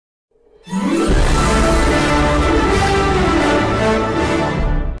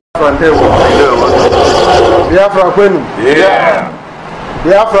Biafra kwenu. Yeah.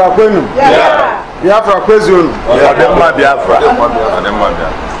 Biafra kwenu. Yeah. Biafra kwezunu. Ademma Biafra.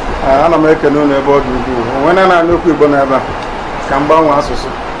 Ana m ekene unu ebe ọ dị ukwuu. Onwe na n'okwu Igbo n'ebe a ka m gbanwee asụsụ.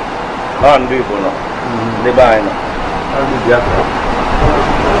 Ọ ndị Igbo nọ. Ndị be anyị nọ. Ndị Biafra.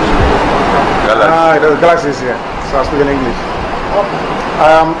 The Galaxy is here, so I speak in English.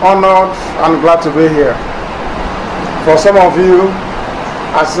 I am honored and glad to be here. For some of you,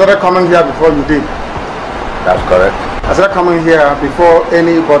 I started coming here before you did. That's correct. I started coming here before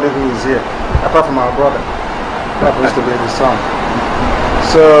anybody who is here, apart from our brother, who happens to be the son.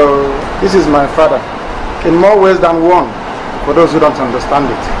 So, this is my father, in more ways than one, for those who don't understand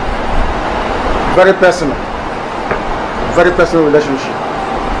it. Very personal relationship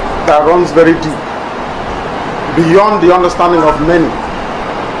that runs very deep, beyond the understanding of many.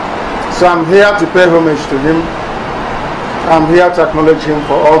 So I'm here to pay homage to him. I'm here to acknowledge him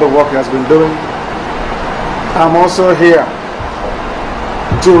for all the work he has been doing. I'm also here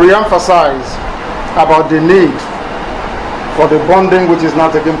to re-emphasize about the need for the bonding which is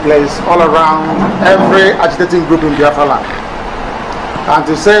now taking place all around every agitating group in Biafran. And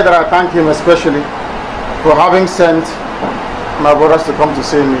to say that I thank him especially for having sent my brothers to come to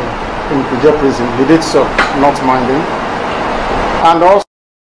see me in Kuje prison. He did so, not minding. And also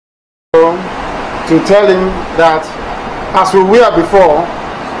to tell him that as we were before,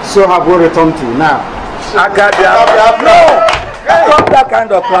 so have we returned to now. Aka Biafra. No! Stop that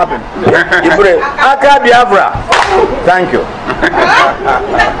kind of clapping. Aka Biafra. Thank you. You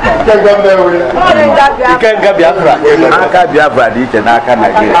can't get Biafra. Aka Biafra.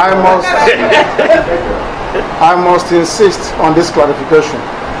 I must insist on this clarification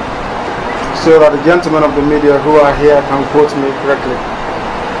so that the gentlemen of the media who are here can quote me correctly.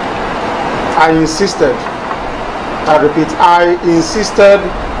 I insisted, I repeat, I insisted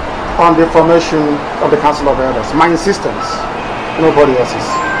on the formation of the Council of Elders. My insistence, nobody else's.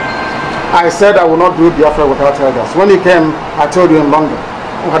 I said I will not do Biafra without elders. When he came, I told you in London.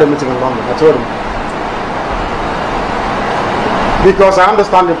 We had a meeting in London. I told him. Because I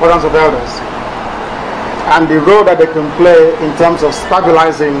understand the importance of elders and the role that they can play in terms of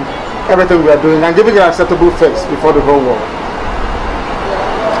stabilizing everything we are doing and giving an acceptable face before the whole world.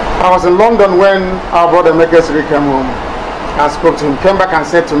 I was in London when our brother Mekesiri came home and spoke to him, came back and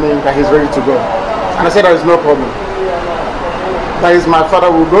said to me that he's ready to go. And I said there is no problem. That is my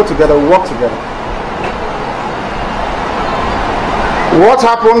father, we'll go together, we'll work together. What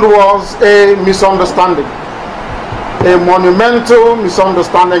happened was a misunderstanding, a monumental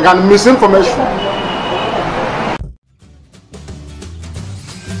misunderstanding and misinformation